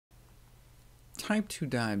Type 2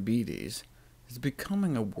 diabetes is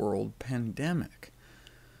becoming a world pandemic.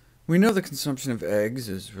 We know the consumption of eggs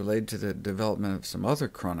is related to the development of some other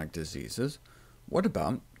chronic diseases. What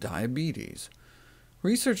about diabetes?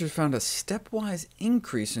 Researchers found a stepwise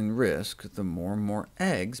increase in risk the more and more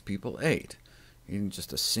eggs people ate. Eating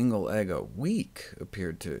just a single egg a week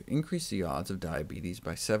appeared to increase the odds of diabetes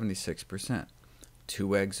by 76%.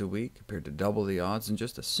 2 eggs a week appeared to double the odds, and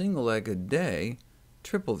just a single egg a day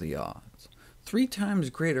triple the odds. 3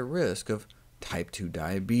 times greater risk of type 2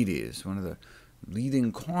 diabetes, one of the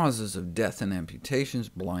leading causes of death and amputations,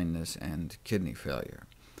 blindness, and kidney failure.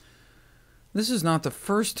 This is not the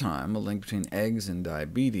first time a link between eggs and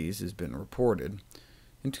diabetes has been reported.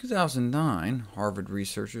 In 2009, Harvard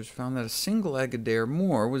researchers found that a single egg a day or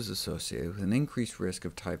more was associated with an increased risk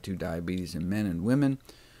of type 2 diabetes in men and women,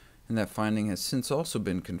 and that finding has since also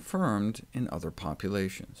been confirmed in other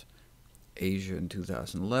populations. Asia in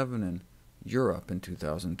 2011, and Europe in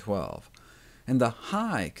 2012. And the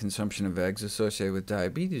high consumption of eggs associated with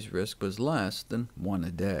diabetes risk was less than 1 a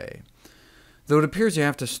day. Though it appears you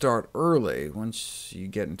have to start early, once you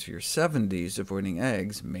get into your 70s, avoiding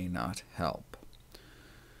eggs may not help.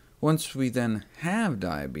 Once we then have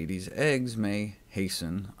diabetes, eggs may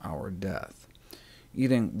hasten our death.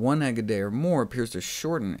 Eating 1 egg a day or more appears to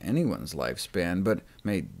shorten anyone's lifespan, but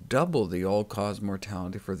may double the all-cause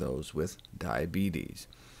mortality for those with diabetes.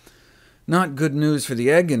 Not good news for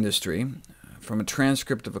the egg industry. From a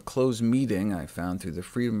transcript of a closed meeting I found through the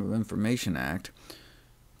Freedom of Information Act,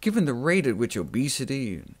 given the rate at which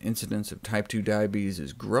obesity and incidence of type 2 diabetes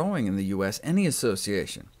is growing in the U.S., any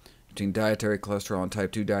association between dietary cholesterol and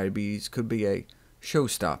type 2 diabetes could be a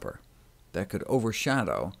showstopper that could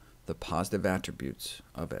overshadow the positive attributes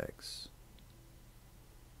of eggs.